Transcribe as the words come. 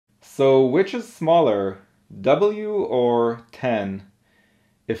So which is smaller, W or 10?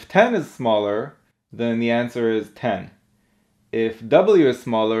 If 10 is smaller, then the answer is 10. If W is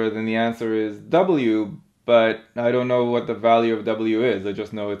smaller, then the answer is W, but I don't know what the value of W is. I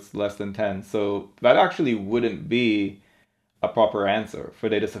just know it's less than 10. So that actually wouldn't be a proper answer for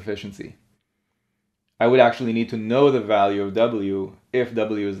data sufficiency. I would actually need to know the value of W if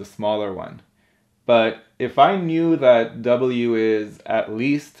W is the smaller one. But if I knew that W is at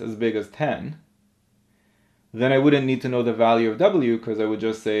least as big as 10, then I wouldn't need to know the value of W because I would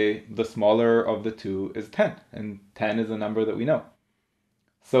just say the smaller of the two is 10, and 10 is a number that we know.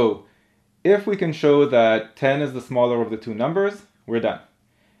 So if we can show that 10 is the smaller of the two numbers, we're done.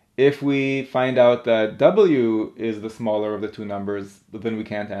 If we find out that W is the smaller of the two numbers, then we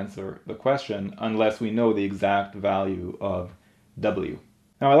can't answer the question unless we know the exact value of W.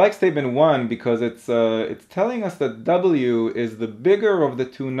 Now I like statement 1 because it's telling us that W is the bigger of the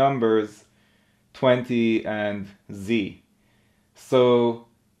two numbers 20 and Z. So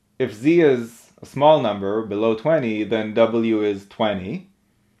if Z is a small number below 20, then W is 20.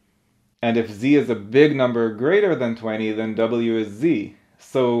 And if Z is a big number greater than 20, then W is Z.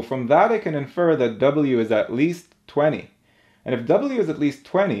 So from that I can infer that W is at least 20. And if W is at least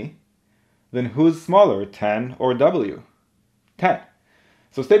 20, then who's smaller, 10 or W? 10.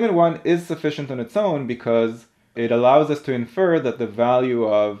 So statement 1 is sufficient on its own because it allows us to infer that the value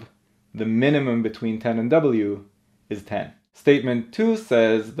of the minimum between 10 and W is 10. Statement 2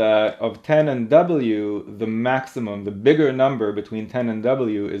 says that of 10 and W, the maximum, the bigger number between 10 and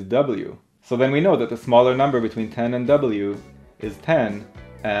W is W. So then we know that the smaller number between 10 and W is 10,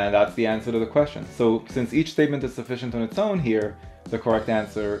 and that's the answer to the question. So since each statement is sufficient on its own here, the correct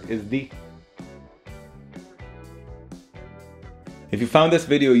answer is D. If you found this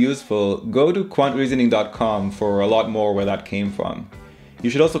video useful, go to quantreasoning.com for a lot more where that came from. You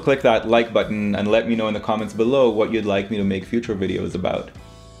should also click that like button and let me know in the comments below what you'd like me to make future videos about.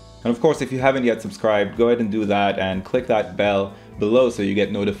 And of course, if you haven't yet subscribed, go ahead and do that and click that bell below so you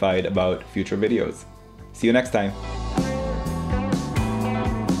get notified about future videos. See you next time.